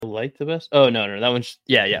Like the best? Oh, no. That one's...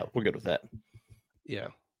 Yeah. We're good with that. Yeah.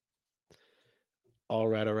 All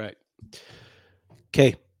right.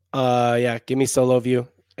 Okay. Yeah, give me solo view,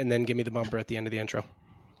 and then give me the bumper at the end of the intro.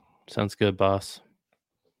 Sounds good, boss.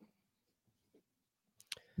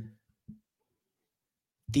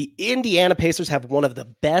 The Indiana Pacers have one of the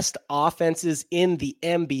best offenses in the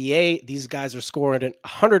NBA. These guys are scoring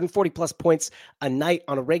 140 plus points a night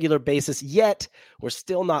on a regular basis, yet we're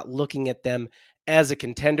still not looking at them as a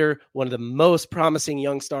contender. One of the most promising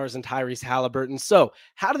young stars in Tyrese Halliburton. So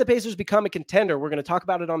how do the Pacers become a contender? We're going to talk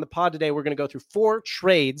about it on the pod today. We're going to go through 4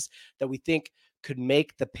 trades that we think could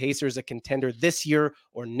make the Pacers a contender this year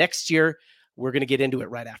or next year. We're going to get into it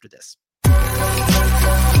right after this.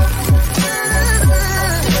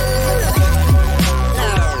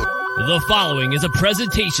 The following is a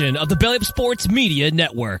presentation of the Belly Up Sports Media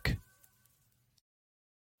Network.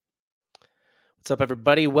 What's up,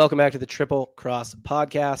 everybody? Welcome back to the Triple Cross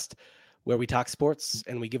Podcast, where we talk sports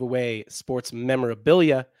and we give away sports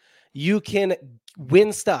memorabilia. You can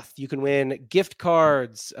win stuff. You can win gift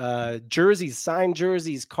cards, jerseys, signed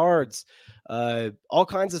jerseys, cards, all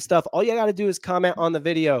kinds of stuff. All you got to do is comment on the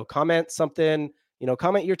video, comment something,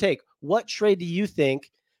 comment your take. What trade do you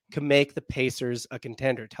think can make the Pacers a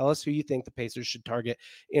contender? Tell us who you think the Pacers should target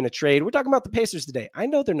in a trade. We're talking about the Pacers today. I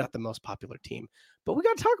know they're not the most popular team, but we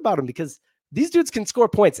got to talk about them because these dudes can score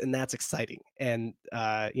points, and that's exciting. And,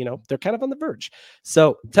 they're kind of on the verge.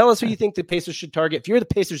 So tell us who you think the Pacers should target. If you're the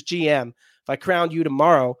Pacers GM, if I crowned you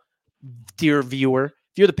tomorrow, dear viewer,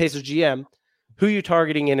 if you're the Pacers GM, who you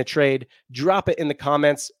targeting in a trade, drop it in the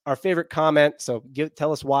comments. Our favorite comment, so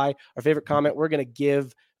tell us why. Our favorite comment, we're going to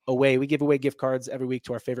give away. We give away gift cards every week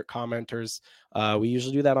to our favorite commenters. We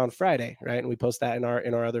usually do that on Friday, right? And we post that in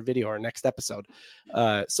our other video, our next episode.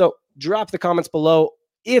 So drop the comments below.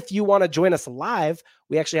 If you want to join us live,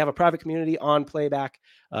 we actually have a private community on Playback,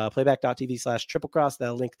 playback.tv/triplecross.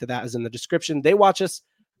 The link to that is in the description. They watch us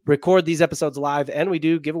record these episodes live, and we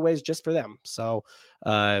do giveaways just for them. So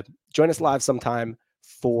join us live sometime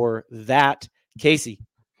for that. Casey,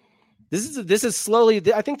 this is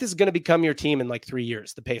slowly, I think this is going to become your team in like 3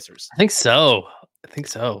 years, the Pacers. I think so.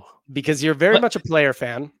 Because you're very much a player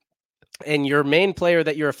fan, and your main player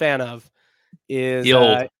that you're a fan of is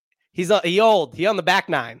He's on the back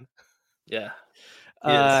nine. Yeah.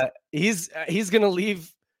 He's going to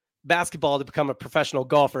leave basketball to become a professional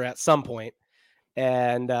golfer at some point.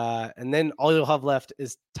 And then all you'll have left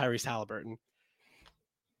is Tyrese Halliburton.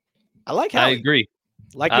 I like Hallie. I agree.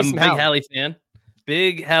 I'm a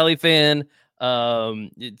big Hallie fan.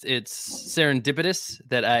 It's serendipitous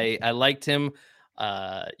that I liked him.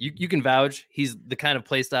 You can vouch. He's the kind of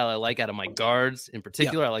play style I like out of my guards in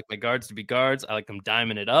particular. Yeah. I like my guards to be guards. I like them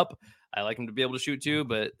diming it up. I like them to be able to shoot too,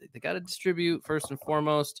 but they got to distribute first and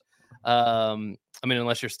foremost.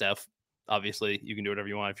 Unless you're Steph, obviously you can do whatever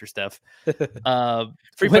you want if you're Steph.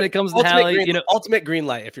 When it comes to Hallie, ultimate green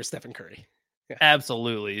light if you're Stephen Curry. Yeah.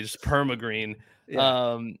 Absolutely, just perma green.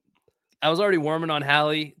 Yeah. I was already warming on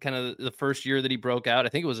Hallie kind of the first year that he broke out. I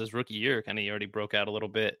think it was his rookie year. He already broke out a little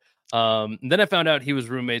bit. Then I found out he was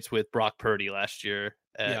roommates with Brock Purdy last year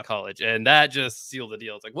at college, and that just sealed the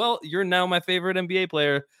deal. It's like, well, you're now my favorite NBA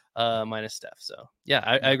player, minus Steph. So yeah,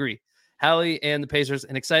 I agree. Hallie and the Pacers,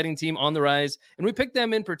 an exciting team on the rise, and we picked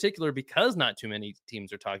them in particular because not too many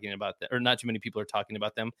teams are talking about them, or not too many people are talking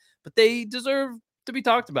about them, but they deserve to be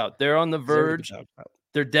talked about. They're on the verge.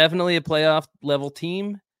 They're definitely a playoff level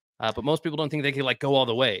team, but most people don't think they can go all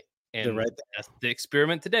the way. And that's the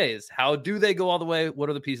experiment today is how do they go all the way? What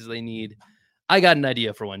are the pieces they need? I got an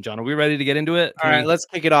idea for one, John. Are we ready to get into it? All right, let's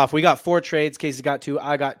kick it off. We got 4 trades. Casey got 2.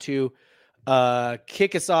 I got 2.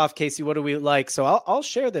 Kick us off, Casey. What do we like? So I'll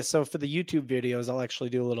share this. So for the YouTube videos, I'll actually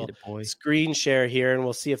do a little screen share here, and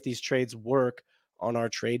we'll see if these trades work on our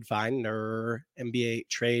trade finder NBA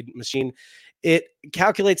trade machine. It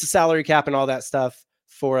calculates the salary cap and all that stuff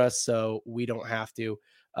for us, so we don't have to.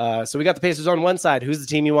 So we got the Pacers on one side. Who's the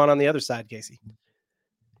team you want on the other side, Casey?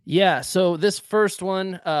 Yeah, so this first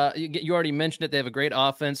one, you already mentioned it. They have a great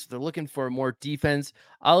offense. They're looking for more defense.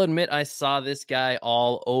 I'll admit I saw this guy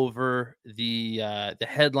all over the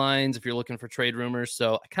headlines if you're looking for trade rumors.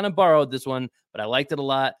 So I kind of borrowed this one, but I liked it a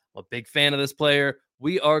lot. I'm a big fan of this player.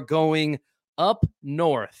 We are going up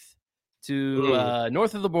north to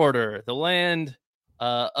north of the border, the land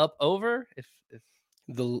up over. If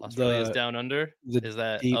Australia is down under, is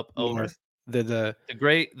that up over? The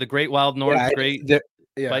great wild north,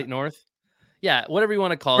 Fight north. Yeah, whatever you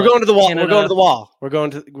want to call it. We're going to the wall. Canada. We're going to the wall.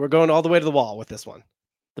 We're going all the way to the wall with this one.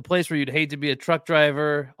 The place where you'd hate to be a truck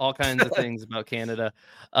driver, all kinds of things about Canada.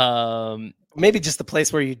 Maybe just the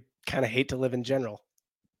place where you kind of hate to live in general.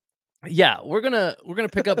 Yeah, we're gonna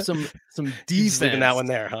pick up some defense. Just leaving that one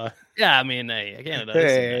there, huh? Yeah, I mean, hey, Canada.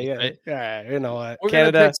 Hey, nice, right? Yeah, you know what? We're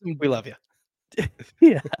Canada, gonna pick some. we love you.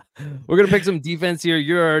 Yeah, we're gonna pick some defense here.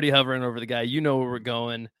 You're already hovering over the guy. You know where we're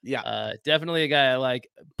going. Yeah, Definitely a guy I like.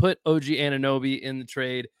 Put OG Anunoby in the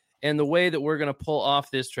trade, and the way that we're gonna pull off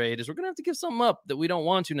this trade is we're gonna have to give something up that we don't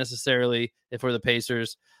want to necessarily if we're the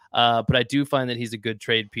Pacers. But I do find that he's a good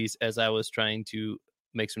trade piece. As I was trying to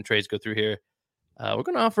make some trades go through here, we're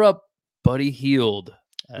gonna offer up Buddy Hield,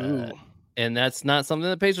 and that's not something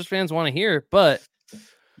that Pacers fans want to hear, but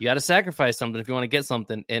you got to sacrifice something if you want to get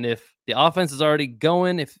something. And if the offense is already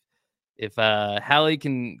going, if Hallie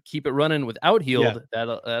can keep it running without Hield,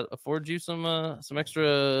 that affords you some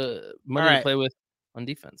extra money to play with on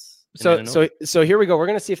defense. So here we go. We're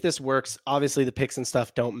gonna see if this works. Obviously, the picks and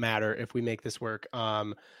stuff don't matter if we make this work.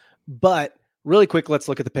 But really quick, let's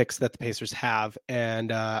look at the picks that the Pacers have.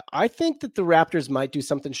 And I think that the Raptors might do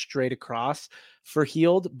something straight across for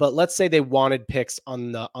Hield, but let's say they wanted picks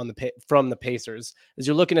from the Pacers. As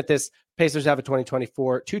you're looking at this, Pacers have a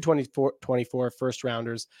 2024 first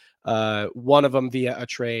rounders, one of them via a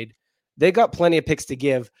trade. They got plenty of picks to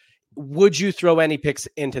give. Would you throw any picks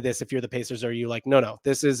into this if you're the Pacers? Or are you like, no,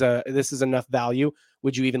 this is enough value?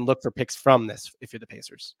 Would you even look for picks from this if you're the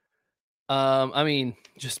Pacers? I mean,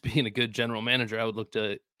 just being a good general manager, I would look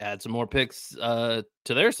to add some more picks to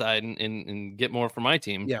their side and get more for my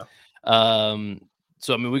team. Yeah.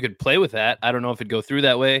 So I mean, we could play with that. I don't know if it'd go through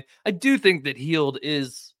that way. I do think that Hield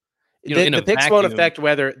is, the picks won't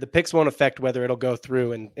affect whether it'll go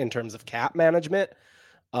through in terms of cap management.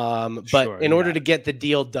 But in order to get the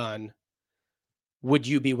deal done, would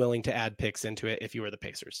you be willing to add picks into it if you were the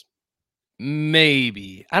Pacers?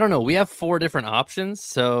 Maybe. I don't know. We have 4 different options,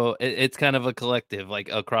 so it's kind of a collective, like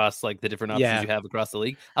across like the different options you have across the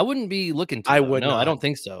league. I wouldn't be looking to. I don't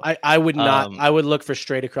think so. I would not. I would look for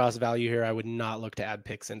straight across value here. I would not look to add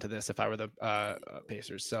picks into this if I were the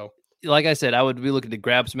Pacers. So, like I said, I would be looking to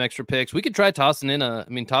grab some extra picks. We could try tossing in I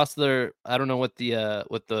don't know what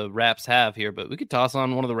the Raps have here, but we could toss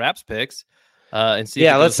on one of the Raps picks and see.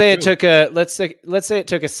 Yeah, let's say it took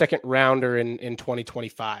a second rounder in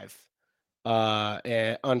 2025.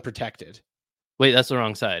 Unprotected. Wait, that's the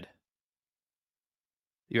wrong side.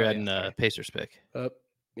 You're adding a Pacers pick.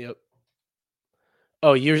 Yep.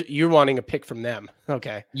 Oh, you're wanting a pick from them.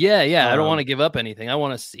 Okay. Yeah. I don't want to give up anything. I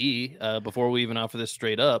want to see before we even offer this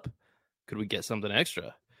straight up. Could we get something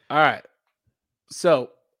extra? All right. So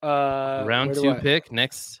round 2 pick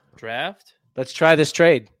next draft. Let's try this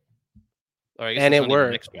trade. All right, and it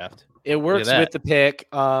worked. Next draft. It works with the pick.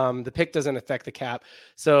 The pick doesn't affect the cap.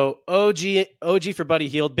 So OG for Buddy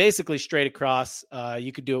Hield, basically straight across.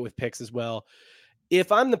 You could do it with picks as well.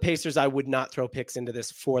 If I'm the Pacers, I would not throw picks into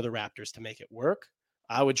this for the Raptors to make it work.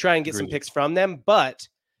 I would try and get some picks from them, but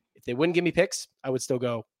if they wouldn't give me picks, I would still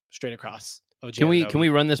go straight across. OG can we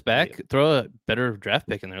run this back? Yeah. Throw a better draft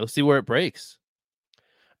pick in there. Let's see where it breaks.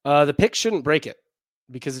 The pick shouldn't break it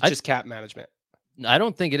because it's just cap management. I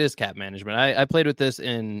don't think it is cap management. I played with this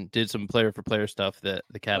and did some player for player stuff that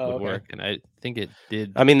the cap would work, and I think it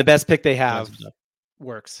did. I mean, the best pick they have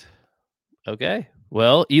works. Okay.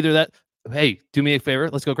 Well, either that. Hey, do me a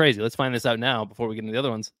favor. Let's go crazy. Let's find this out now before we get into the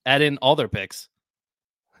other ones. Add in all their picks.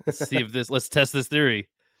 Let's see if let's test this theory.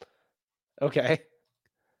 Okay.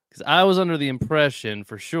 Because I was under the impression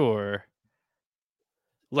for sure.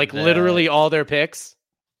 Like literally all their picks?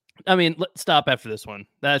 I mean, let's stop after this one.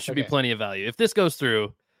 That should be plenty of value. If this goes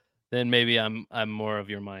through, then maybe I'm more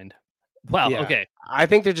of your mind. Wow. Yeah. Okay. I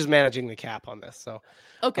think they're just managing the cap on this. So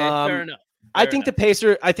okay, fair enough. I think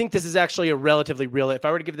this is actually a relatively real. If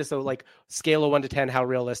I were to give this a scale of 1 to 10, how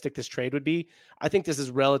realistic this trade would be, I think this is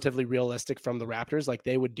relatively realistic from the Raptors. Like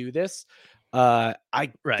they would do this. I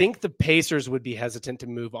think the Pacers would be hesitant to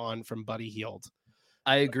move on from Buddy Hield.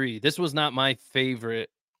 I agree. This was not my favorite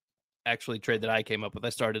actually trade that I came up with. I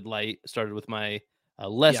started with my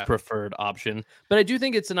less preferred option, but I do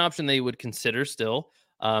think it's an option they would consider still.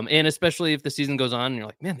 And especially if the season goes on and you're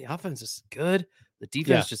like, man, the offense is good. The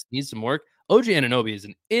defense just needs some work. OG Anunoby is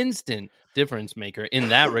an instant difference maker in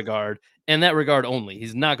that regard, and that regard only.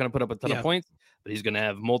 He's not going to put up a ton of points, but he's going to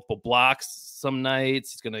have multiple blocks some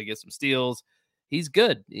nights. He's going to get some steals. He's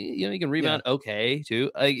good. He can rebound okay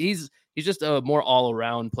too. He's just a more all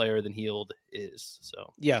around player than Hield is.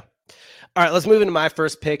 So yeah. All right, let's move into my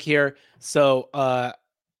first pick here. So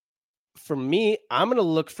for me, I'm going to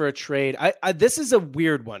look for a trade. This is a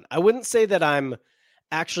weird one. I wouldn't say that I'm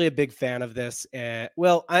actually a big fan of this.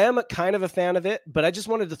 Well, I am kind of a fan of it, but I just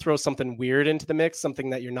wanted to throw something weird into the mix, something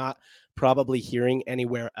that you're not probably hearing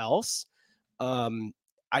anywhere else.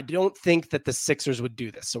 I don't think that the Sixers would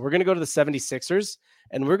do this. So we're going to go to the 76ers,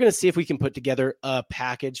 and we're going to see if we can put together a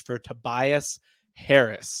package for Tobias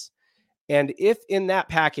Harris. And if in that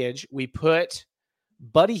package we put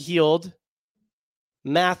Buddy Hield,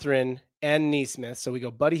 Mathurin, and Nesmith. So we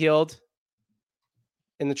go Buddy Hield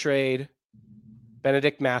in the trade,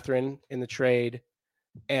 Benedict Mathurin in the trade,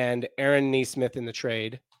 and Aaron Nesmith in the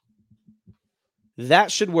trade.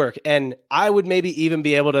 That should work. And I would maybe even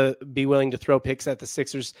be able to be willing to throw picks at the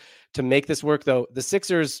Sixers to make this work, though. The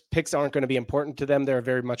Sixers picks aren't going to be important to them. They're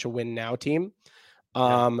very much a win now team.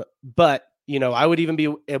 But I would even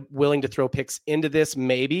be willing to throw picks into this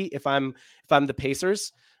maybe if I'm the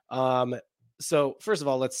Pacers. So first of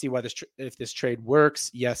all, let's see why if this trade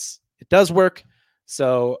works. Yes, it does work.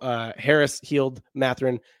 So Harris, Hield,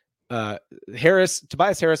 Mathurin,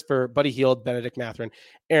 Tobias Harris for Buddy Hield, Benedict Mathurin,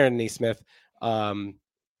 Aaron Nesmith.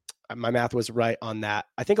 My math was right on that.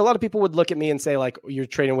 I think a lot of people would look at me and say, like, you're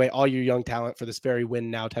trading away all your young talent for this very win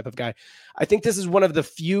now type of guy. I think this is one of the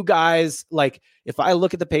few guys, like, if I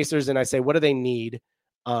look at the Pacers and I say, what do they need?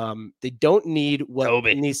 They don't need what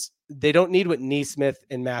Nesmith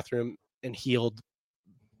and Mathurin and Hield.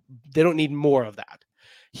 They don't need more of that.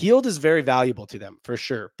 Hield is very valuable to them for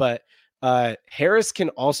sure, but Harris can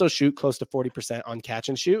also shoot close to 40% on catch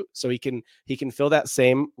and shoot. So he can fill that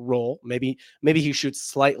same role. Maybe he shoots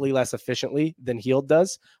slightly less efficiently than Hield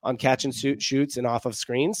does on catch and shoots and off of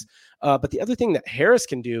screens. But the other thing that Harris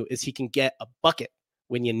can do is he can get a bucket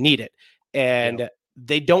when you need it. And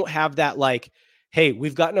they don't have that, like, hey,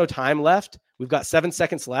 we've got no time left. We've got 7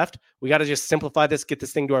 seconds left. We got to just simplify this, get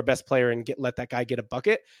this thing to our best player and let that guy get a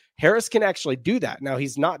bucket. Harris can actually do that. Now,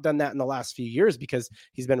 he's not done that in the last few years because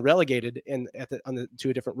he's been relegated to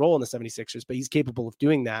a different role in the 76ers, but he's capable of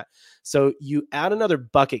doing that. So you add another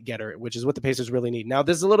bucket getter, which is what the Pacers really need. Now,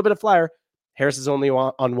 this is a little bit of flyer. Harris is only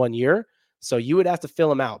on 1 year. So you would have to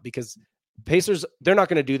fill him out because Pacers, they're not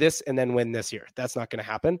going to do this and then win this year. That's not going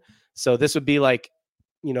to happen. So this would be like,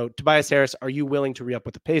 Tobias Harris, are you willing to re-up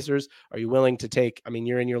with the Pacers? Are you willing to take,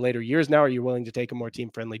 you're in your later years now. Are you willing to take a more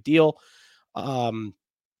team-friendly deal?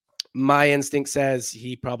 My instinct says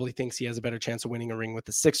he probably thinks he has a better chance of winning a ring with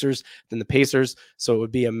the Sixers than the Pacers. So it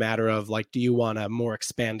would be a matter of, like, do you want a more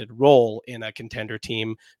expanded role in a contender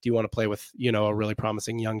team? Do you want to play with, a really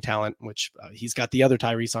promising young talent, which he's got the other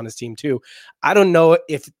Tyrese on his team too. I don't know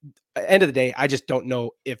if, at the end of the day, I just don't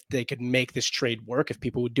know if they could make this trade work, if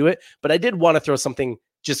people would do it. But I did want to throw something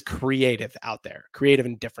just creative out there, creative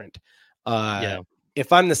and different.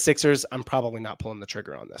 If I'm the Sixers, I'm probably not pulling the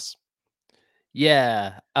trigger on this.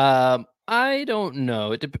 Yeah. I don't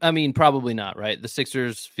know. Probably not, right? The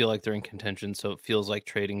Sixers feel like they're in contention, so it feels like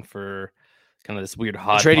trading for kind of this weird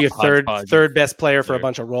trading your third best player for a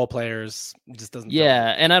bunch of role players just doesn't.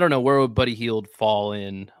 And I don't know, where would Buddy Hield fall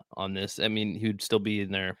in on this? He'd still be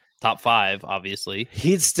in their top 5, obviously.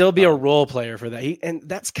 He'd still be a role player for that. And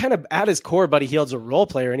that's kind of at his core. Buddy Hield's a role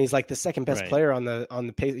player, and he's like the second best player on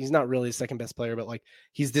the pace. He's not really the second best player, but like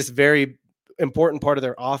he's this very important part of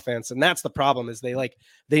their offense. And that's the problem, is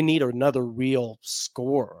they need another real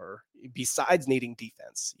scorer besides needing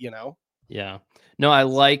defense, Yeah. No, I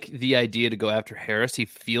like the idea to go after Harris. He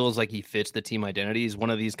feels like he fits the team identity. He's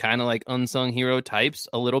one of these kind of like unsung hero types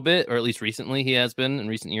a little bit, or at least recently he has been in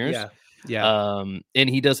recent years. Yeah. And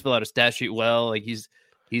he does fill out a stat sheet well. Like he's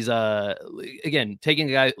again, taking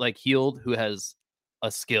a guy like Hield who has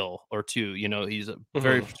a skill or two, he's a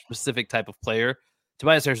very specific type of player.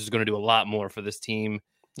 Tobias Harris is going to do a lot more for this team.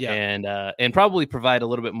 Yeah. And probably provide a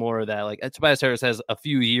little bit more of that. Like Tobias Harris has a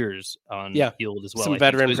few years on Hield as well. Some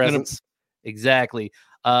veteran presence. Exactly.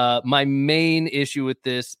 My main issue with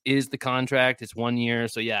this is the contract. It's 1 year.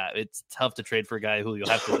 So yeah, it's tough to trade for a guy who you'll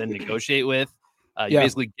have to then negotiate with. You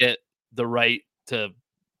basically get the right to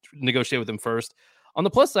negotiate with him first. On the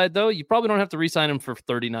plus side, though, you probably don't have to re-sign him for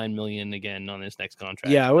 $39 million again on this next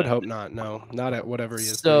contract. Yeah, I would hope not. No, not at whatever he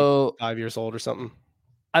is. So 5 years old or something.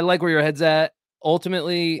 I like where your head's at.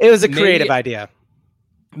 Ultimately, it was a creative idea.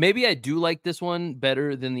 Maybe I do like this one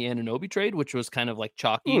better than the Anunoby trade, which was kind of like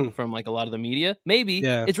chalky from like a lot of the media. Maybe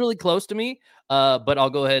it's really close to me, but I'll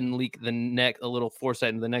go ahead and leak a little foresight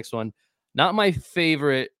into the next one. Not my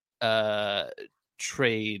favorite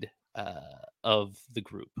trade of the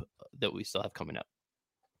group that we still have coming up.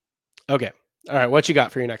 Okay. All right. What you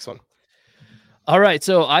got for your next one? All right.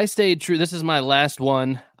 So I stayed true. This is my last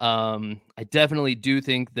one. I definitely do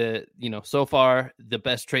think that, so far the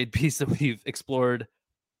best trade piece that we've explored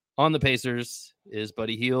on the Pacers is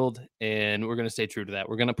Buddy Hield, and we're going to stay true to that.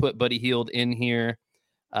 We're going to put Buddy Hield in here,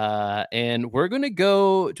 and we're going to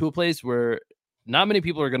go to a place where not many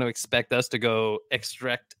people are going to expect us to go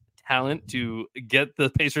extract talent to get the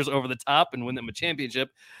Pacers over the top and win them a championship.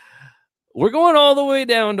 We're going all the way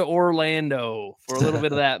down to Orlando for a little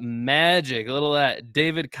bit of that magic, a little of that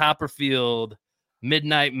David Copperfield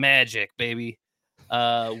midnight magic, baby.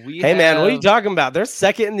 Man, what are you talking about? They're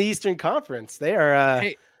second in the Eastern Conference. They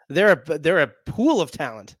are they're a pool of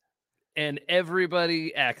talent. And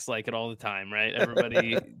everybody acts like it all the time, right?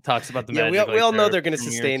 Everybody talks about the Magic. We all know they're going to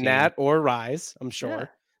sustain that or rise, I'm sure.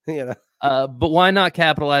 Yeah. But why not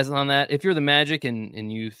capitalize on that? If you're the Magic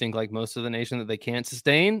and you think like most of the nation that they can't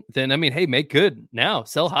sustain, then I mean, hey, make good now.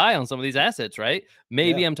 Sell high on some of these assets, right?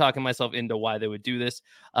 Maybe I'm talking myself into why they would do this.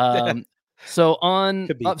 So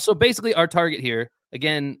basically our target here,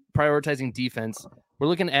 again, prioritizing defense, we're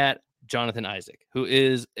looking at Jonathan Isaac, who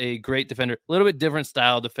is a great defender, a little bit different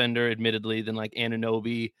style defender, admittedly, than like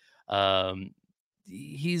Anunoby.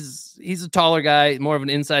 He's a taller guy, more of an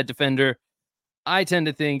inside defender. I tend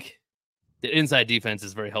to think the inside defense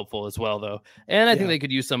is very helpful as well, though. And I think they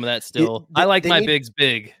could use some of that still. I like my bigs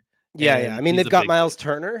big. Yeah. I mean, they've got Miles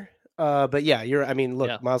Turner. But yeah,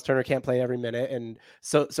 Miles Turner can't play every minute. And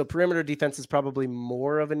so perimeter defense is probably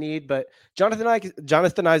more of a need, but Jonathan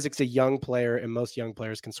Isaac's a young player and most young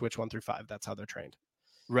players can switch 1 through 5. That's how they're trained.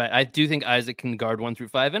 Right. I do think Isaac can guard 1 through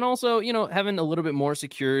 5 and also, having a little bit more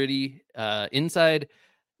security inside,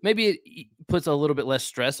 maybe it puts a little bit less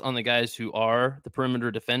stress on the guys who are the perimeter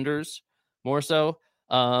defenders more so.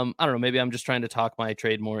 I don't know. Maybe I'm just trying to talk my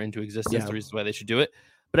trade more into existence. The reasons why they should do it.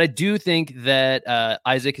 But I do think that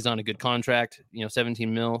Isaac is on a good contract,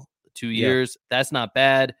 17 mil, 2 years. That's not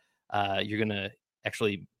bad. You're going to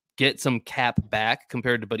actually get some cap back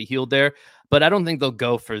compared to Buddy Hield there. But I don't think they'll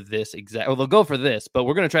go for this they'll go for this, but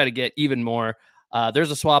we're going to try to get even more.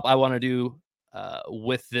 There's a swap I want to do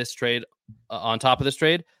with this trade on top of this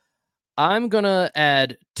trade. I'm going to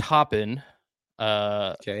add Toppin.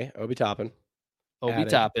 Obi Toppin.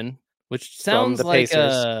 Which sounds like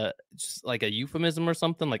just like a euphemism or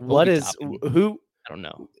something. Like what is Toppin. Who? I don't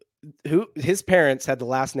know. Who his parents had the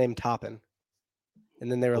last name Toppin,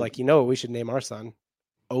 and then they were like, what we should name our son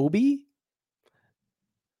Obi.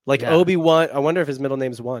 Like Obi-Wan. I wonder if his middle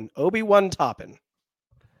name's One. Obi-Wan Toppin.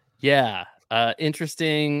 Yeah.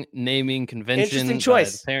 Interesting naming convention. Interesting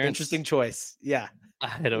choice. Interesting choice. Yeah.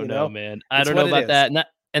 I don't know, man. I don't know about that.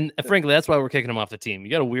 And frankly, that's why we're kicking him off the team. You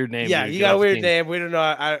got a weird name. Yeah, you got a weird name. We don't know.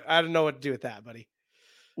 I don't know what to do with that, buddy.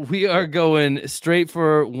 We are going straight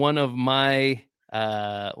for one of my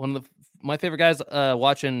favorite guys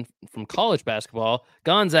watching from college basketball,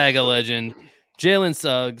 Gonzaga legend, Jalen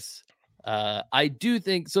Suggs. I do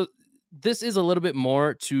think so. This is a little bit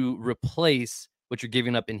more to replace what you're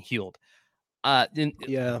giving up in Hield.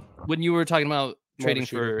 When you were talking about trading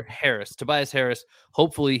for Tobias Harris,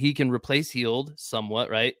 hopefully he can replace Hield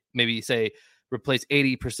somewhat, right? Maybe say replace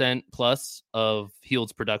 80% plus of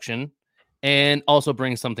Hield's production and also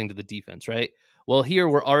bring something to the defense, right? Well, here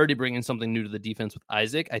we're already bringing something new to the defense with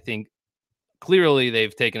Isaac. I think clearly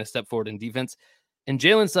they've taken a step forward in defense. And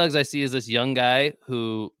Jalen Suggs, I see as this young guy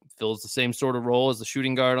who fills the same sort of role as the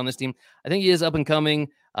shooting guard on this team. I think he is up and coming.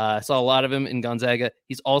 I saw a lot of him in Gonzaga.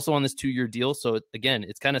 He's also on this 2-year deal. So again,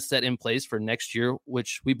 it's kind of set in place for next year,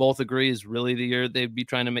 which we both agree is really the year they'd be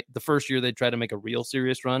trying to make the first year they'd try to make a real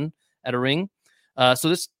serious run at a ring. So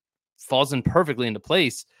this falls in perfectly into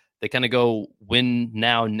place. They kind of go win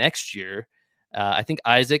now next year. I think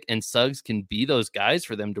Isaac and Suggs can be those guys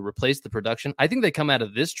for them to replace the production. I think they come out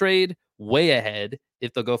of this trade way ahead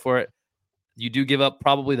if they'll go for it. You do give up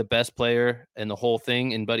probably the best player in the whole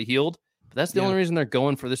thing in Buddy Hield, but that's the only reason they're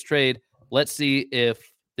going for this trade. Let's see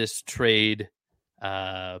if this trade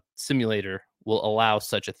simulator will allow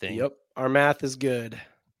such a thing. Yep. Our math is good.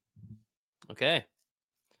 Okay.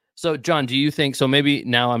 So, John, do you think so? Maybe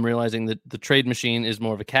now I'm realizing that the trade machine is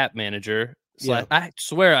more of a cap manager. I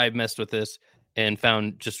swear I messed with this and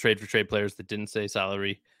found just trade for trade players that didn't say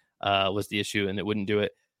salary was the issue and it wouldn't do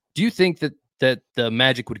it. Do you think that the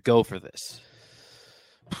Magic would go for this?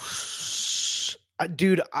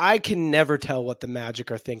 Dude, I can never tell what the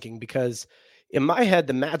Magic are thinking because in my head,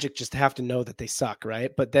 the Magic just have to know that they suck,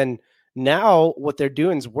 right? But then now what they're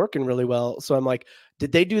doing is working really well. So I'm like,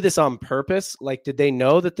 did they do this on purpose? Like, did they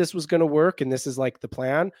know that this was going to work and this is like the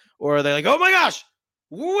plan? Or are they like, oh my gosh,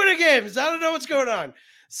 we're winning games. I don't know what's going on.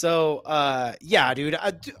 So, yeah, dude,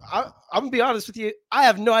 I'm going to be honest with you. I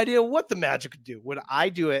have no idea what the Magic would do. Would I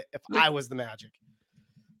do it if I was the Magic?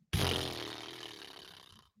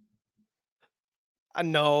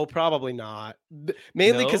 No, probably not.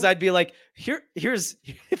 Mainly because I'd be like, here's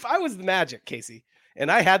if I was the Magic, Casey, and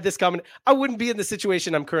I had this I wouldn't be in the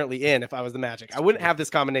situation I'm currently in if I was the Magic. I wouldn't have this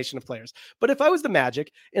combination of players. But if I was the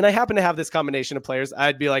Magic and I happen to have this combination of players,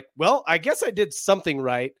 I'd be like, well, I guess I did something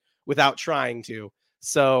right without trying to.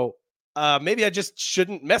 So maybe I just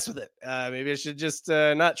shouldn't mess with it. Maybe I should just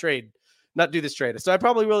not do this trade. So I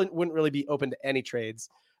probably wouldn't really be open to any trades.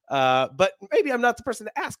 But maybe I'm not the person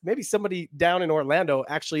to ask. Maybe somebody down in Orlando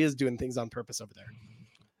actually is doing things on purpose over there.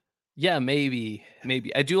 Yeah, maybe.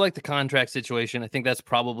 I do like the contract situation. I think that's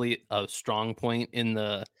probably a strong point in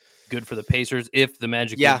the good for the Pacers if the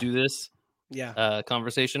Magic would do this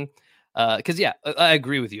conversation. Because, I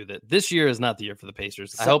agree with you that this year is not the year for the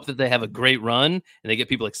Pacers. I hope that they have a great run and they get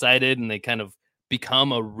people excited and they kind of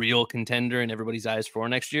become a real contender in everybody's eyes for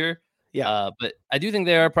next year. Yeah. But I do think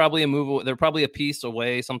they are probably they're probably a piece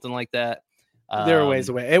away, something like that. They're a ways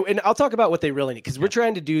away. And I'll talk about what they really need, because we're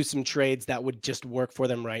trying to do some trades that would just work for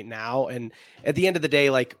them right now. And at the end of the day,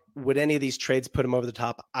 like, would any of these trades put them over the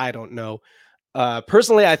top? I don't know.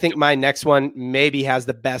 Personally, I think my next one maybe has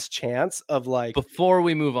the best chance of, like, before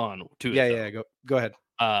we move on to it. Go ahead.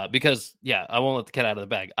 Because I won't let the cat out of the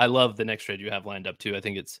bag. I love the next trade you have lined up too. I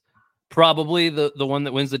think it's probably the one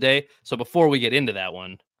that wins the day. So before we get into that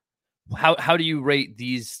one, how do you rate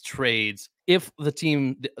these trades? If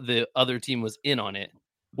the other team was in on it,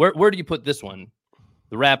 where do you put this one?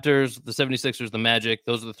 The Raptors, the 76ers, the Magic,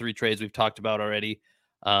 those are the three trades we've talked about already.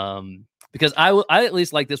 Because I at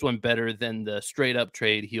least like this one better than the straight up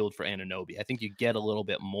trade Hield for Anunoby. I think you get a little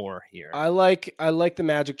bit more here. I like the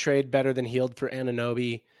Magic trade better than Hield for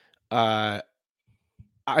Anunoby. I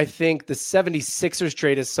think the 76ers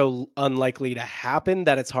trade is so unlikely to happen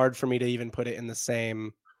that it's hard for me to even put it in the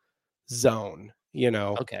same zone,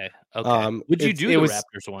 Okay. Would you do the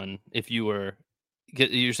Raptors one if you were?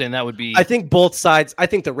 You're saying that would be? I think both sides. I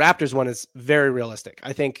think the Raptors one is very realistic.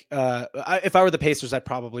 I think if I were the Pacers, I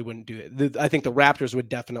probably wouldn't do it. I think the Raptors would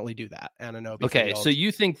definitely do that. Anunoby. Okay, so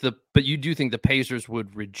you do think the Pacers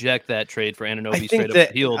would reject that trade for Anunoby straight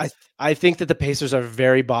up Hield? I think that the Pacers are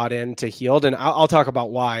very bought into Hield, and I'll talk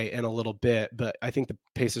about why in a little bit. But I think the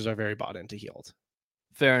Pacers are very bought into Hield.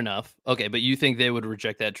 Fair enough. Okay, but you think they would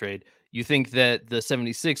reject that trade? You think that the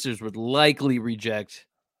 76ers would likely reject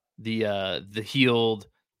the Hield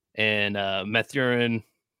and Mathurin,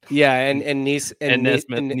 and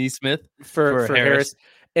Nesmith for Harris.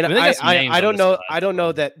 And I don't know. I don't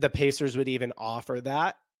know that the Pacers would even offer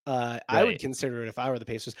that. I would consider it if I were the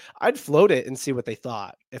Pacers. I'd float it and see what they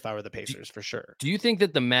thought if I were the Pacers for sure. Do you think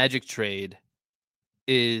that the Magic trade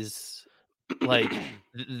is like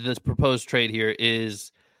this proposed trade here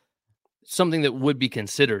is something that would be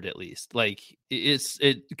considered at least? Like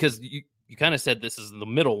because you kind of said this is the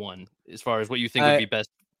middle one as far as what you think would be best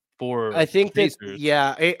for. I think that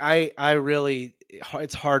I really,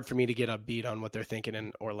 it's hard for me to get a beat on what they're thinking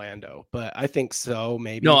in Orlando, but I think so.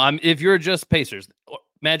 Maybe if you're just Pacers,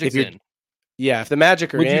 Magic's in. Yeah, if the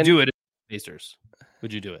Magic are would you do it? Pacers,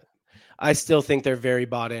 would you do it? I still think they're very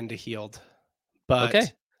bought into Hield, but okay.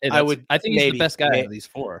 I think he's the best guy of these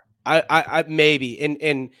four. I maybe,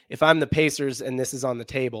 and if I'm the Pacers and this is on the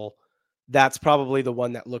table, that's probably the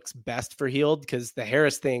one that looks best for Hield, because the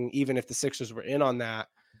Harris thing, even if the Sixers were in on that,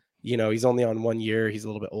 he's only on 1 year. He's a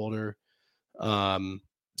little bit older.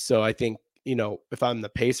 So I think, if I'm the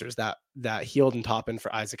Pacers, that Hield and Toppin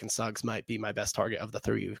for Isaac and Suggs might be my best target of the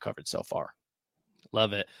three we've covered so far.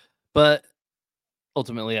 Love it. But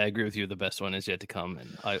ultimately, I agree with you. The best one is yet to come,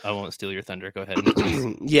 and I won't steal your thunder. Go ahead.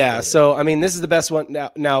 Yeah. So, I mean, this is the best one.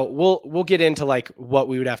 Now we'll get into like what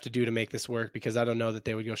we would have to do to make this work, because I don't know that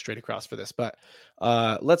they would go straight across for this, but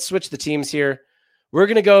let's switch the teams here. We're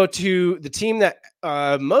going to go to the team that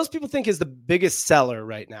most people think is the biggest seller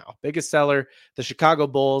right now. Biggest seller, the Chicago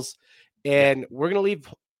Bulls. And we're going to leave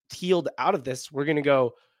Hield out of this. We're going to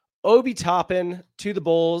go Obi Toppin to the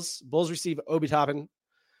Bulls. Bulls receive Obi Toppin.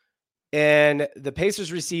 And the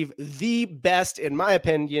Pacers receive the best, in my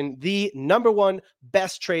opinion, the number one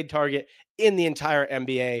best trade target in the entire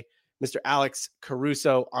NBA, Mr. Alex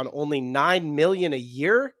Caruso, on only $9 million a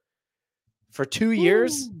year for 2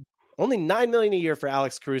 years. Ooh. Only $9 million a year for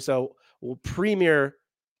Alex Caruso, premier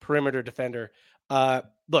perimeter defender.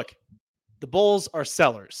 Look, the Bulls are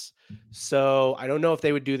sellers, so I don't know if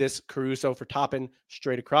they would do this Caruso for Toppin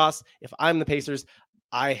straight across. If I'm the Pacers,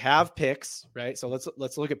 I have picks, right? So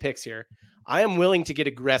let's look at picks here. I am willing to get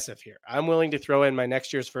aggressive here. I'm willing to throw in my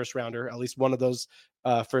next year's first rounder, at least one of those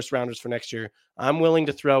first rounders for next year. I'm willing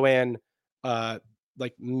to throw in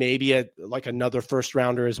like maybe another first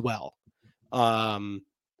rounder as well.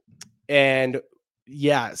 And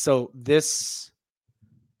yeah, so this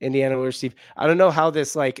Indiana will receive, I don't know how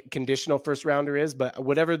this like conditional first rounder is, but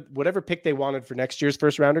whatever pick they wanted for next year's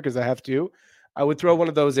first rounder, because I have two, I would throw one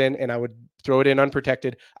of those in and I would throw it in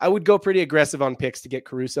unprotected. I would go pretty aggressive on picks to get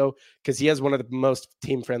Caruso, because he has one of the most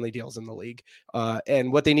team-friendly deals in the league.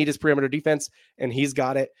 And what they need is perimeter defense, and he's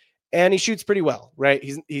got it. and he shoots pretty well, right?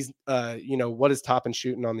 He's what is Toppin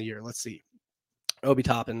shooting on the year? Let's see. Obi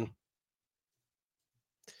Toppin.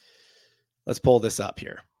 Let's pull this up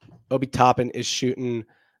here. Obi Toppin is shooting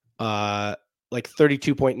like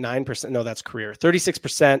 32.9%. No, that's career.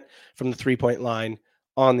 36% from the 3-point line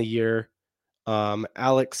on the year.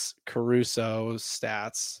 Alex Caruso's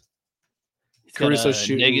stats. Caruso's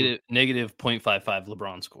shooting negative 0.55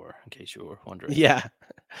 LeBron score, in case you were wondering. Yeah.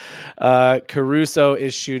 Caruso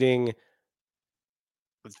is shooting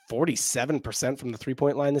 47% from the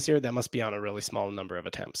 3-point line this year. That must be on a really small number of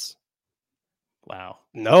attempts. Wow.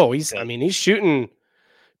 No, he's shooting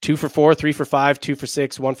 2 for 4, 3 for 5, 2 for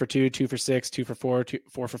 6, 1 for 2, 2 for 6, 2 for 4,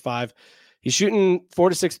 4 for 5. He's shooting 4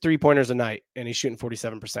 to 6 3-pointers a night, and he's shooting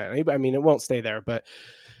 47%. I mean, it won't stay there, but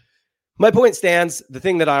my point stands. The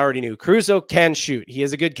thing that I already knew, Caruso can shoot. He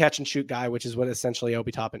is a good catch and shoot guy, which is what essentially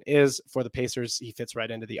Obi Toppin is for the Pacers. He fits right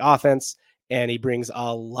into the offense, and he brings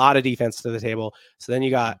a lot of defense to the table. So then you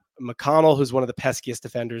got McConnell, who's one of the peskiest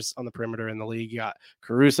defenders on the perimeter in the league. You got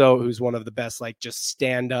Caruso, who's one of the best, like just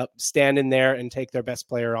stand in there and take their best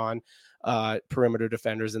player on perimeter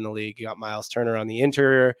defenders in the league. You got Miles Turner on the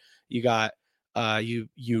interior. You got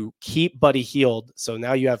you keep Buddy Hield. So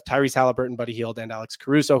now you have Tyrese Halliburton, Buddy Hield, and Alex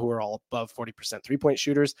Caruso, who are all above 40% 3-point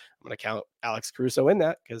shooters. I'm going to count Alex Caruso in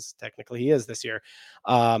that because technically he is this year.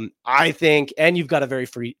 I think, and you've got a very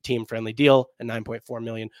free team friendly deal at $9.4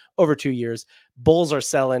 million over 2 years. Bulls are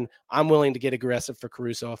selling. I'm willing to get aggressive for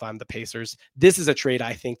Caruso if I'm the Pacers. This is a trade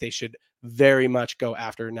I think they should very much go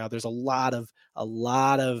after. Now there's a lot of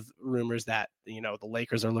rumors that, the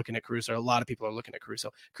Lakers are looking at Caruso. A lot of people are looking at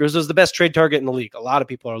Caruso. Caruso is the best trade target in the league. A lot of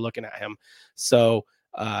people are looking at him. So,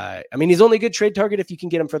 he's only a good trade target if you can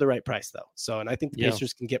get him for the right price though. So, and I think the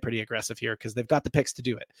Pacers can get pretty aggressive here because they've got the picks to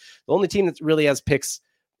do it. The only team that really has picks,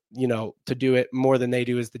 to do it more than they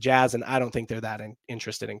do is the Jazz. And I don't think they're that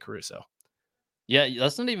interested in Caruso. Yeah.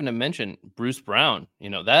 That's not even to mention Bruce Brown,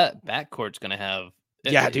 that backcourt's going to have,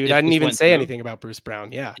 yeah, dude, I didn't even say anything about Bruce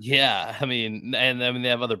Brown. Yeah. Yeah. I mean, they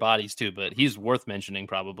have other bodies too, but he's worth mentioning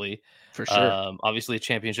probably. For sure. Obviously a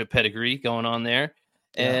championship pedigree going on there.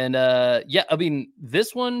 Yeah. And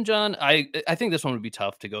this one, John, I think this one would be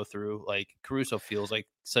tough to go through. Like Caruso feels like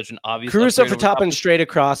such an obvious Caruso for Toppin straight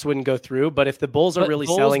across wouldn't go through, but if the Bulls are really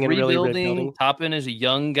selling and really rebuilding, Toppin is a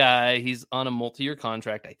young guy. He's on a multi-year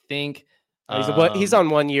contract, I think. He's on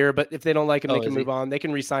 1 year, but if they don't like him, they can move on. They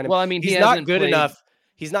can re-sign him. Well, I mean, he's not good enough.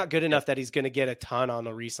 He's not good enough that he's going to get a ton on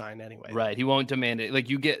the re-sign anyway. Right. He won't demand it. Like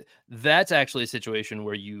that's actually a situation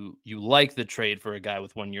where you like the trade for a guy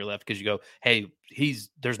with 1 year left because you go, hey,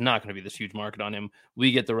 there's not going to be this huge market on him.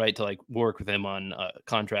 We get the right to work with him on a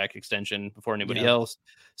contract extension before anybody else.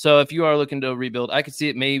 So if you are looking to rebuild, I could see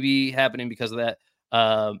it maybe happening because of that.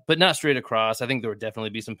 But not straight across. I think there would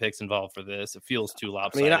definitely be some picks involved for this. It feels too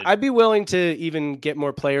lopsided. I'd be willing to even get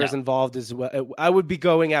more players involved as well. I would be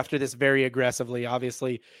going after this very aggressively.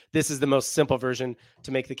 Obviously, this is the most simple version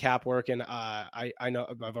to make the cap work. And I know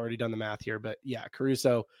I've already done the math here, but yeah,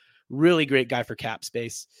 Caruso, really great guy for cap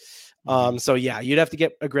space. So yeah, you'd have to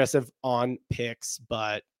get aggressive on picks,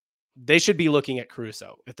 but they should be looking at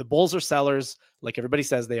Caruso. If the Bulls are sellers, like everybody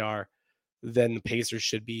says they are, then the Pacers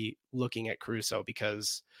should be looking at Caruso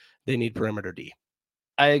because they need perimeter D.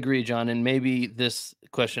 I agree, John. And maybe this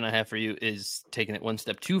question I have for you is taking it one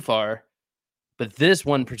step too far. But this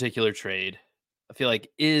one particular trade, I feel like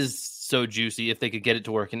is so juicy if they could get it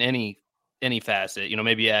to work in any facet.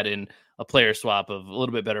 Maybe add in a player swap of a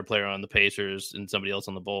little bit better player on the Pacers and somebody else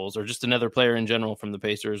on the Bulls, or just another player in general from the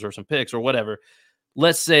Pacers or some picks or whatever.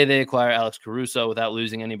 Let's say they acquire Alex Caruso without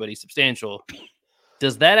losing anybody substantial.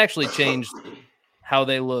 Does that actually change how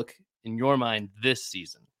they look in your mind this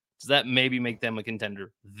season? Does that maybe make them a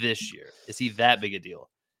contender this year? Is he that big a deal?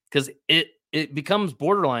 Because it becomes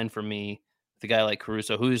borderline for me, the guy like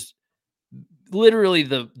Caruso, who's literally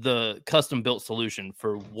the custom built solution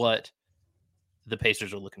for what the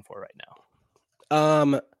Pacers are looking for right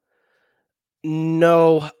now.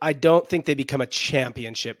 No, I don't think they become a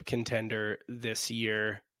championship contender this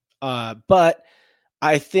year. But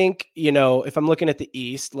I think, if I'm looking at the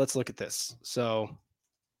East, let's look at this. So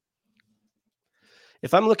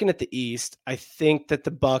if I'm looking at the East, I think that the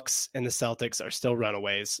Bucks and the Celtics are still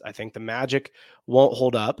runaways. I think the Magic won't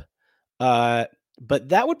hold up. But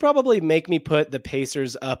that would probably make me put the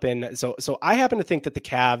Pacers up in. So I happen to think that the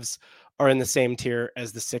Cavs are in the same tier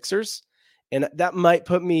as the Sixers. And that might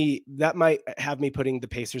have me putting the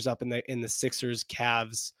Pacers up in the Sixers,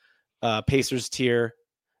 Cavs, Pacers tier.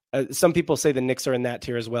 Some people say the Knicks are in that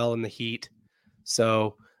tier as well in the Heat.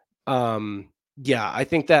 So Yeah, I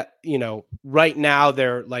think that, right now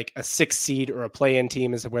they're like a 6 seed or a play-in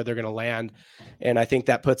team is where they're going to land. And I think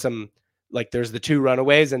that puts them like there's the 2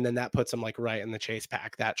 runaways, and then that puts them like right in the chase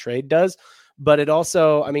pack. That trade does. But it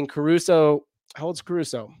also, I mean, Caruso, how old's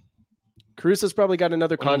Caruso? Caruso's probably got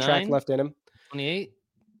another contract left in him. 28.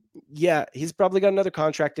 Yeah, he's probably got another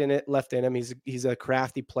contract left in him. He's a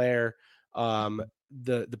crafty player.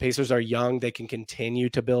 The Pacers are young. They can continue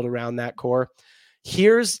to build around that core.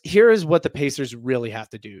 Here is what the Pacers really have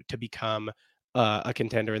to do to become a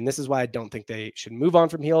contender. And this is why I don't think they should move on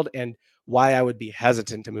from Hield, and why I would be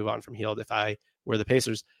hesitant to move on from Hield if I were the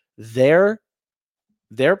Pacers. Their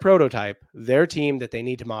prototype, their team that they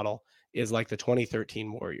need to model is like the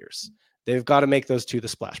 2013 Warriors. They've got to make those 2 the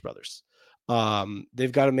Splash Brothers.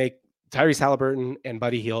 They've got to make Tyrese Halliburton and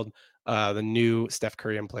Buddy Hield the new Steph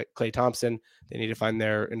Curry and Klay Thompson. They need to find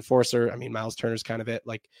their enforcer. I mean, Miles Turner's kind of it.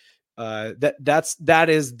 Like that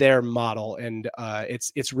is their model, and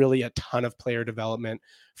it's really a ton of player development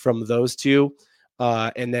from those 2,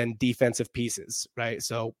 and then defensive pieces, right?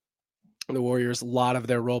 So the Warriors, a lot of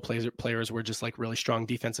their role players were just like really strong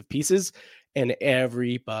defensive pieces, and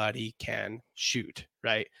everybody can shoot,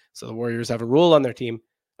 right? So the Warriors have a rule on their team: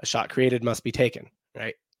 a shot created must be taken,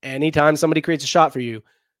 right? Anytime somebody creates a shot for you,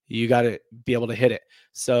 you got to be able to hit it.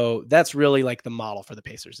 So that's really like the model for the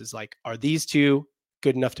Pacers is like, are these 2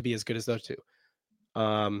 good enough to be as good as those 2?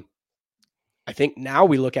 I think now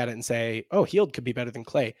we look at it and say, oh, Hield could be better than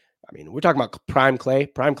Klay. I mean, we're talking about prime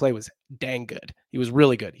Klay. Prime Klay was dang good. He was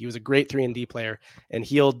really good. He was a great 3-and-D player, and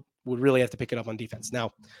Hield would really have to pick it up on defense.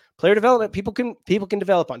 Now, player development, people can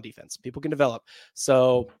develop on defense. People can develop.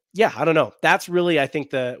 So yeah, I don't know. That's really, I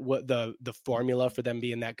think the formula for them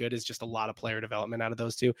being that good is just a lot of player development out of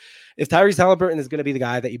those 2. If Tyrese Halliburton is going to be the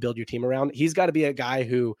guy that you build your team around, he's got to be a guy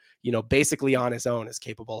who, basically on his own is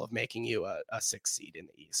capable of making you a 6 seed in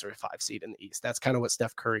the East or a 5 seed in the East. That's kind of what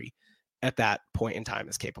Steph Curry at that point in time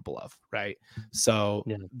is capable of. Right. So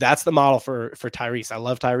That's the model for Tyrese. I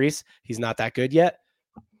love Tyrese. He's not that good yet.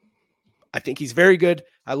 I think he's very good.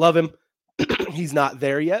 I love him. He's not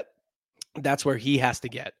there yet. That's where he has to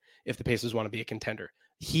get if the Pacers want to be a contender.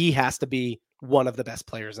 He has to be one of the best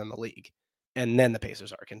players in the league, and then the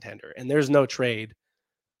Pacers are a contender. And there's no trade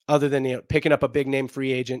other than picking up a big name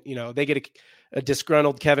free agent. They get a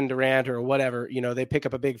disgruntled Kevin Durant or whatever. They pick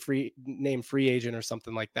up a big free agent or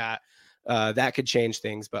something like that. That could change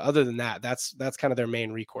things. But other than that, that's kind of their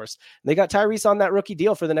main recourse. And they got Tyrese on that rookie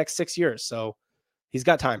deal for the next 6 years, so he's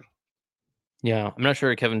got time. Yeah, I'm not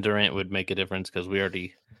sure Kevin Durant would make a difference because we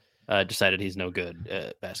already decided he's no good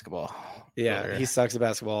at basketball. Yeah, he sucks at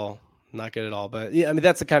basketball. Not good at all. But yeah, I mean,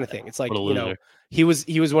 that's the kind of thing. It's like, he was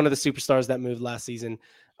one of the superstars that moved last season.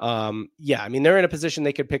 Yeah, I mean, they're in a position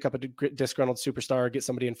they could pick up a disgruntled superstar, get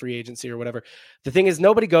somebody in free agency or whatever. The thing is,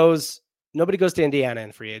 nobody goes to Indiana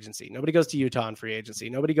in free agency. Nobody goes to Utah in free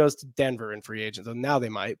agency. Nobody goes to Denver in free agency. Now they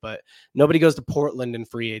might, but nobody goes to Portland in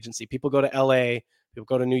free agency. People go to LA. People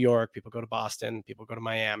go to New York, people go to Boston, people go to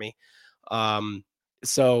Miami.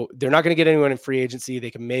 So they're not going to get anyone in free agency. They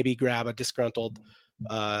can maybe grab a disgruntled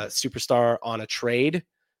superstar on a trade.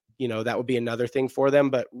 That would be another thing for them,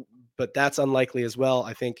 but that's unlikely as well.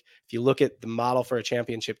 I think if you look at the model for a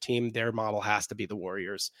championship team, their model has to be the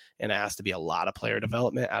Warriors, and it has to be a lot of player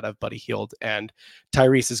development out of Buddy Hield and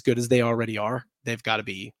Tyrese. As good as they already are, they've got to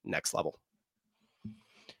be next level.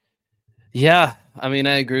 Yeah, I mean,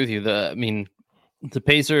 I agree with you. The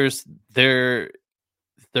Pacers, they're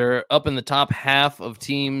up in the top half of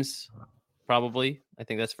teams, probably. I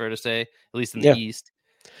think that's fair to say, at least in the East.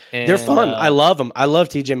 And, they're fun. I love them. I love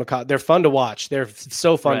TJ McConnell. They're fun to watch. They're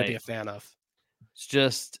so fun to be a fan of. It's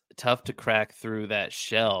just tough to crack through that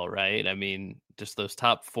shell, right? I mean, just those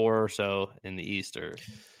top 4 or so in the East are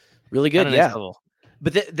really good. Yeah.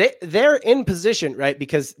 But they're in position, right?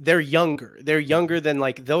 Because they're younger. They're younger than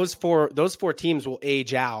like those four teams will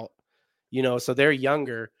age out. So they're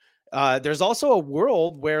younger. There's also a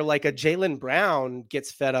world where like a Jaylen Brown gets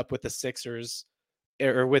fed up with the Sixers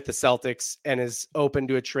or with the Celtics and is open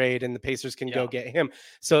to a trade, and the Pacers can go get him.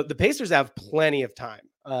 So the Pacers have plenty of time.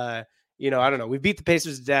 I don't know. We beat the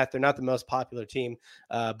Pacers to death. They're not the most popular team,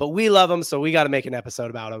 but we love them. So we got to make an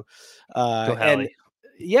episode about them. And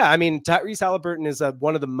yeah, I mean, Tyrese Halliburton is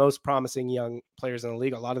one of the most promising young players in the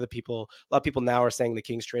league. A lot of people now are saying the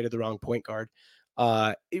Kings traded the wrong point guard.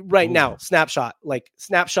 Now, snapshot.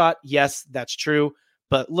 Yes, that's true.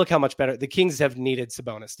 But look how much better the Kings have needed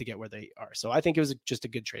Sabonis to get where they are. So I think it was just a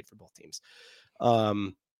good trade for both teams.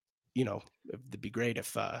 It'd be great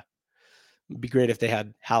if they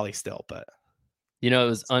had Hallie still, but it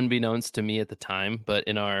was unbeknownst to me at the time, but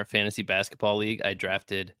in our fantasy basketball league, I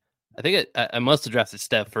drafted, I must have drafted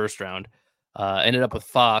Steph first round. Ended up with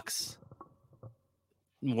Fox.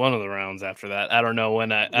 One of the rounds after that. I don't know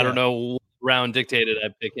when I don't know what round dictated I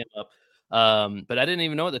pick him up. But I didn't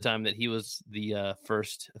even know at the time that he was the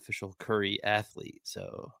first official Curry athlete.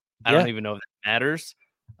 So I don't even know if that matters.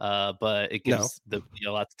 But it gives the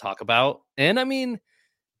a lot to talk about. And I mean,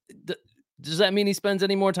 does that mean he spends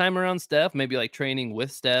any more time around Steph? Maybe like training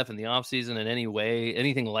with Steph in the offseason in any way,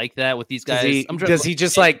 anything like that with these guys? Does he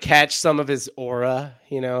just like catch some of his aura?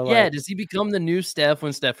 Yeah. Does he become the new Steph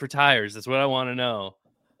when Steph retires? That's what I want to know.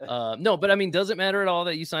 No, but I mean, does it matter at all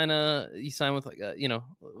that you sign with like a,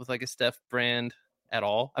 with like a Steph brand at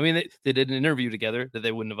all? I mean, they did an interview together that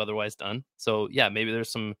they wouldn't have otherwise done. So yeah, maybe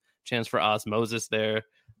there's some chance for osmosis there.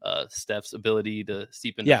 Steph's ability to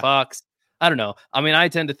seep into Fox. I don't know. I mean, I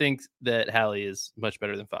tend to think that Hallie is much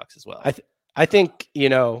better than Fox as well. I think,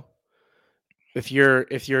 if you're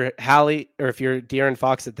Hallie or if you're De'Aaron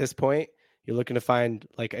Fox at this point, you're looking to find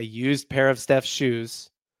like a used pair of Steph's shoes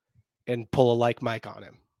and pull a like Mike on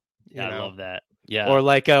him. I love that. Yeah. Or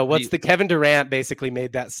like Kevin Durant basically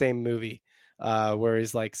made that same movie where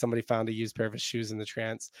he's like somebody found a used pair of his shoes in the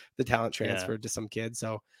talent transferred to some kid.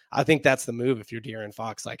 So I think that's the move if you're De'Aaron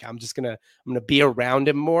Fox. Like I'm gonna be around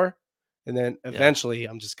him more, and then eventually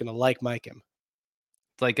I'm just gonna like Mike him.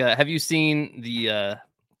 It's like have you seen the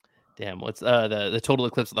what's the Total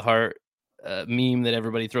Eclipse of the Heart meme that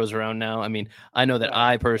everybody throws around now? I mean, I know that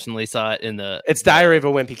I personally saw it in it's Diary of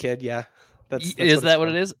a Wimpy Kid. Yeah. Is that what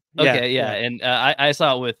it is? Okay, yeah. And I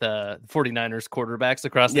saw it with 49ers quarterbacks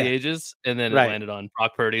across the ages, and then it landed on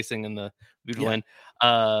Brock Purdy singing the beautiful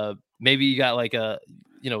line. Maybe you got like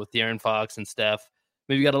with De'Aaron Fox and Steph,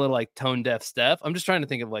 maybe you got a little like tone deaf Steph. I'm just trying to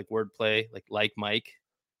think of like wordplay, like Mike.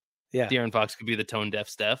 Yeah. De'Aaron Fox could be the tone deaf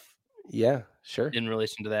Steph. Yeah, sure. In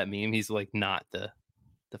relation to that meme, he's like not the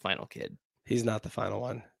final kid. He's not the final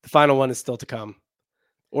one. The final one is still to come.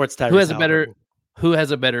 Or it's Tyrese Who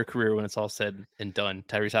has a better career when it's all said and done,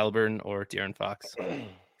 Tyrese Halliburton or De'Aaron Fox?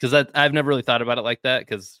 Because I've never really thought about it like that.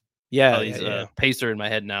 Because he's a Pacer in my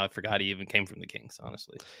head now. I forgot he even came from the Kings.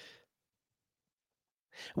 Honestly.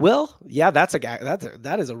 Well, yeah,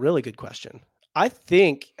 that is a really good question. I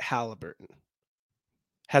think Halliburton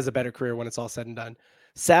has a better career when it's all said and done.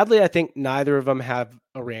 Sadly, I think neither of them have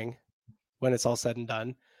a ring when it's all said and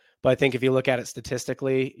done. But I think if you look at it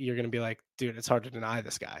statistically, you're going to be like, dude, it's hard to deny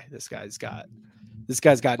this guy. This guy's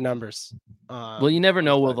got numbers. Well, you never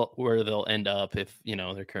know where they'll end up if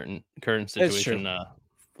their current situation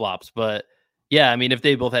flops. But yeah, I mean, if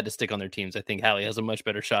they both had to stick on their teams, I think Hallie has a much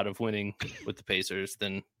better shot of winning with the Pacers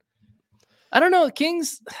than. I don't know. The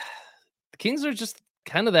Kings are just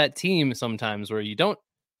kind of that team sometimes where you don't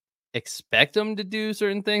expect them to do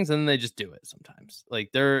certain things and then they just do it sometimes. Like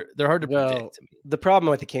they're hard to predict to me. The problem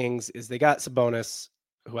with the Kings is they got Sabonis,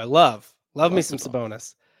 who I love me some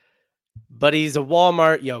Sabonis, but he's a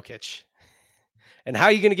Walmart Jokic. And how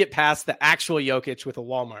are you going to get past the actual Jokic with a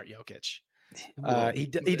Walmart Jokic? He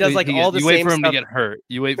does like all the same stuff. You wait for him to get hurt.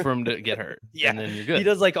 You wait for him to get hurt. And then you're good. He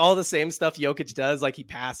does like all the same stuff Jokic does. Like he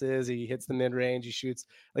passes, he hits the mid range, he shoots.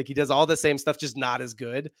 Like he does all the same stuff, just not as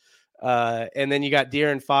good. And then you got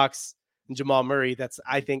De'Aaron Fox and Jamal Murray. That's,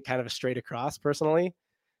 I think, kind of a straight across personally.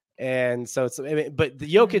 And so but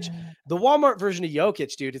the Jokic, the Walmart version of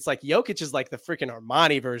Jokic, dude, it's like Jokic is like the freaking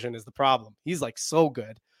Armani version is the problem. He's like so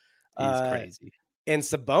good. He's crazy. And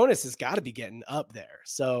Sabonis has got to be getting up there.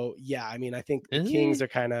 So yeah, I mean, I think the Kings are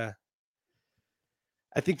kind of,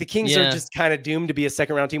 are just kind of doomed to be a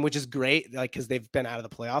second round team, which is great. Like, cause they've been out of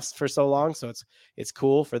the playoffs for so long. So it's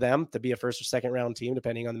cool for them to be a first or second round team,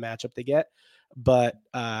 depending on the matchup they get. But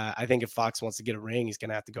I think if Fox wants to get a ring, he's going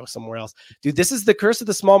to have to go somewhere else. Dude, this is the curse of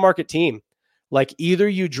the small market team. Like either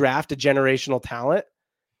you draft a generational talent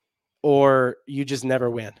or you just never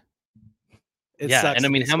win. And I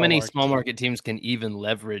mean, how many small market teams can even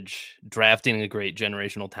leverage drafting a great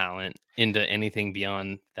generational talent into anything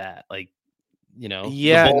beyond that? Like, not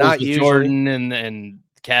usually. Jordan and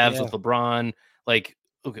Cavs with LeBron. Like,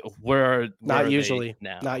 okay, where not usually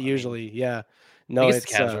now? Not usually. Yeah. No, I guess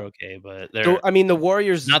the Cavs are okay, but the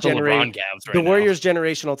Warriors not the LeBron Cavs right the Warriors'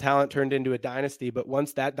 generational talent turned into a dynasty, but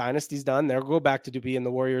once that dynasty's done, they'll go back to being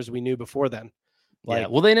the Warriors we knew before then.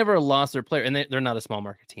 Like, well, they never lost their player, and they're not a small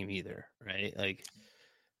market team either, right? Like,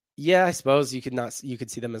 yeah, I suppose you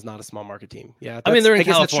could see them as not a small market team. Yeah, I mean they're in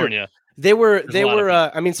California. They were.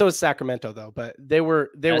 I mean, so is Sacramento though, but they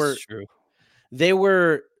were true. They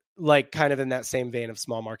were like kind of in that same vein of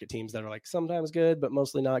small market teams that are like sometimes good, but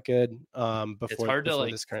mostly not good. Before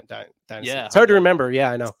this current dynasty, yeah, it's hard to remember.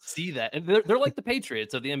 Yeah, I know. See that, and they're like the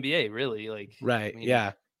Patriots of the NBA, really. Like, right? I mean,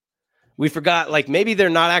 yeah. We forgot, like maybe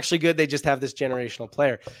they're not actually good. They just have this generational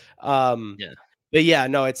player. But yeah,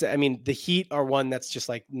 no, I mean, the Heat are one that's just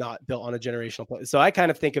like not built on a generational play. So I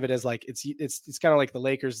kind of think of it as like it's kind of like the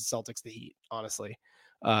Lakers, the Celtics, the Heat, honestly,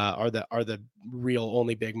 are the real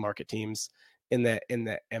only big market teams in the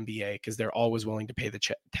NBA because they're always willing to pay the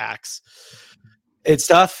tax. It's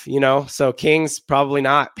tough, So Kings probably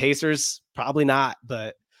not, Pacers probably not,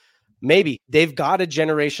 but maybe they've got a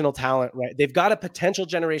generational talent, right? They've got a potential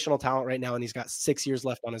generational talent right now, and he's got 6 years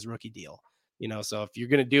left on his rookie deal. So if you're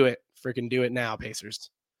going to do it, freaking do it now,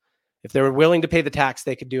 Pacers. If they were willing to pay the tax,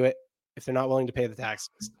 they could do it. If they're not willing to pay the tax,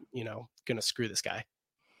 going to screw this guy.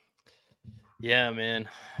 Yeah, man.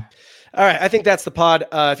 All right. I think that's the pod.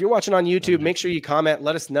 If you're watching on YouTube, make sure you comment.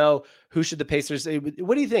 Let us know who should the Pacers.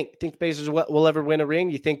 What do you think? Think the Pacers will ever win a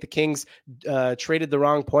ring? You think the Kings traded the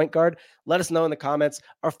wrong point guard? Let us know in the comments.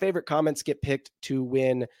 Our favorite comments get picked to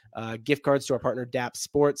win gift cards to our partner DAP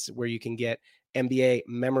Sports, where you can get NBA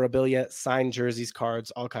memorabilia, signed jerseys, cards,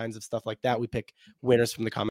 all kinds of stuff like that. We pick winners from the comments.